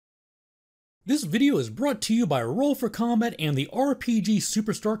This video is brought to you by Roll for Combat and the RPG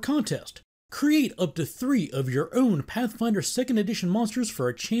Superstar Contest. Create up to 3 of your own Pathfinder 2nd Edition monsters for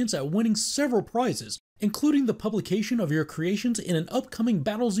a chance at winning several prizes, including the publication of your creations in an upcoming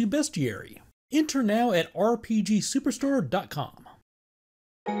Battle Zoo bestiary. Enter now at rpgsuperstar.com.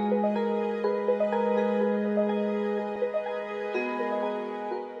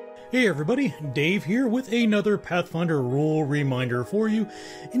 Hey everybody, Dave here with another Pathfinder rule reminder for you,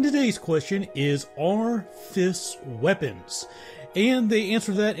 and today's question is, are fists weapons? And the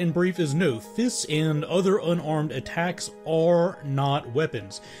answer to that in brief is no. Fists and other unarmed attacks are not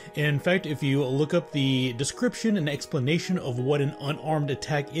weapons. In fact, if you look up the description and explanation of what an unarmed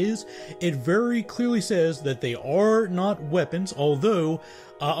attack is, it very clearly says that they are not weapons, although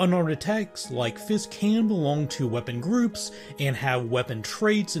unarmed attacks like fists can belong to weapon groups and have weapon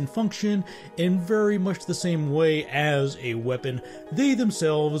traits and function in very much the same way as a weapon. They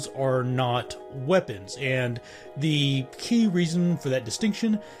themselves are not weapons, and the key reason for that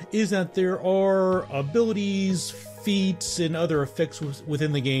distinction is that there are abilities, feats, and other effects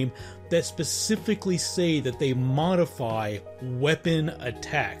within the game that specifically say that they modify weapon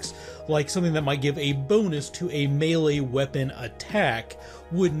attacks. Like something that might give a bonus to a melee weapon attack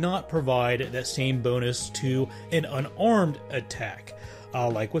would not provide that same bonus to an unarmed attack,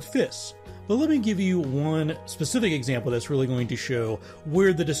 like with fists. But let me give you one specific example that's really going to show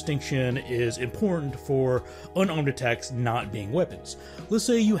where the distinction is important for unarmed attacks not being weapons. Let's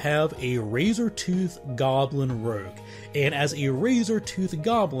say you have a razor-tooth goblin rogue, and as a razor-tooth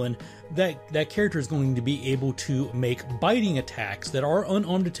goblin, that character is going to be able to make biting attacks that are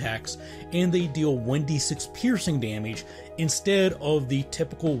unarmed attacks, and they deal 1d6 piercing damage instead of the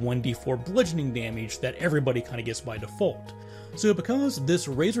typical 1d4 bludgeoning damage that everybody kind of gets by default. So because this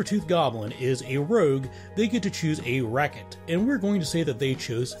razor-tooth goblin is a rogue, they get to choose a racket, and we're going to say that they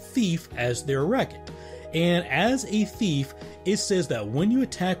chose thief as their racket. And as a thief, it says that when you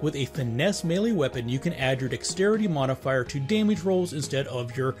attack with a finesse melee weapon, you can add your dexterity modifier to damage rolls instead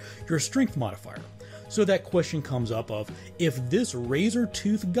of your strength modifier. So that question comes up of, if this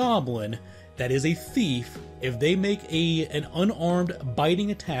razor-tooth goblin that is a thief, if they make an unarmed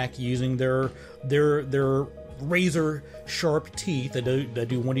biting attack using their razor sharp teeth that do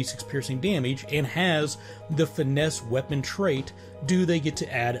 1d6 piercing damage and has the finesse weapon trait, do they get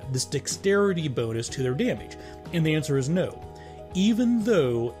to add this dexterity bonus to their damage? And the answer is no. Even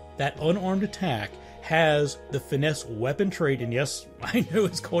though that unarmed attack has the finesse weapon trait, and yes, I know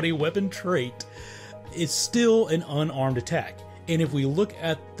it's called a weapon trait, it's still an unarmed attack. And if we look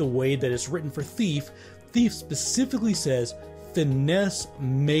at the way that it's written for thief, thief specifically says finesse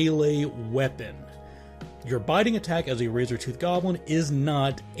melee weapon. Your biting attack as a razor-tooth goblin is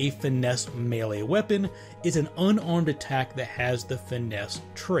not a finesse melee weapon, it's an unarmed attack that has the finesse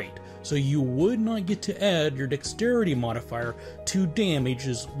trait. So you would not get to add your dexterity modifier to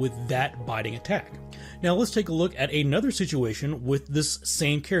damages with that biting attack. Now let's take a look at another situation with this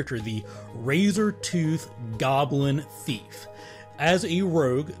same character, the razor-tooth goblin thief. As a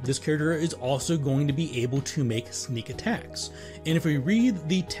rogue, this character is also going to be able to make sneak attacks. And if we read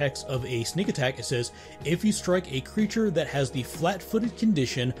the text of a sneak attack, it says, if you strike a creature that has the flat-footed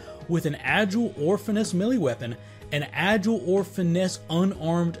condition with an agile or finesse melee weapon, an agile or finesse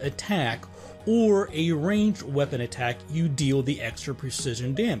unarmed attack, or a ranged weapon attack, you deal the extra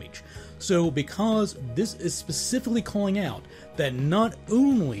precision damage. So because this is specifically calling out that not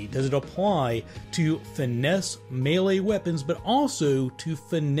only does it apply to finesse melee weapons, but also to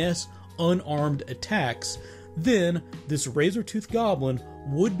finesse unarmed attacks, then this razor-tooth goblin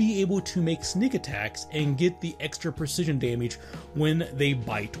would be able to make sneak attacks and get the extra precision damage when they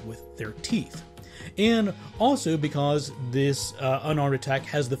bite with their teeth. And also because this unarmed attack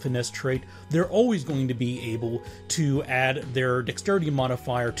has the finesse trait, they're always going to be able to add their dexterity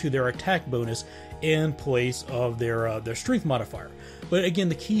modifier to their attack bonus in place of their strength modifier. But again,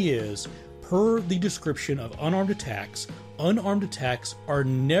 the key is, per the description of unarmed attacks are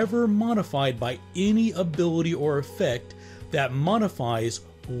never modified by any ability or effect that modifies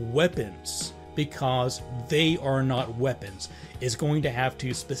weapons, because they are not weapons. It's going to have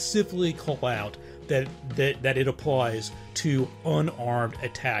to specifically call out that it applies to unarmed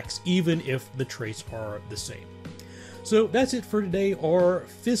attacks, even if the traits are the same. So that's it for today. Are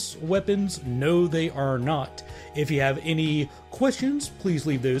fists weapons? No, they are not. If you have any questions, please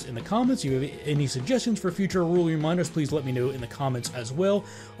leave those in the comments. If you have any suggestions for future rule reminders, please let me know in the comments as well.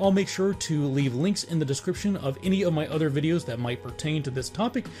 I'll make sure to leave links in the description of any of my other videos that might pertain to this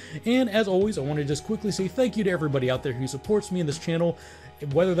topic. And as always, I want to just quickly say thank you to everybody out there who supports me in this channel.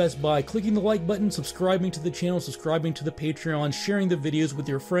 whether that's by clicking the like button, subscribing to the channel, subscribing to the Patreon, sharing the videos with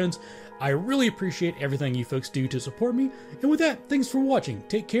your friends. I really appreciate everything you folks do to support me. And with that, thanks for watching.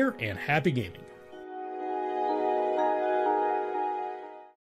 Take care and happy gaming.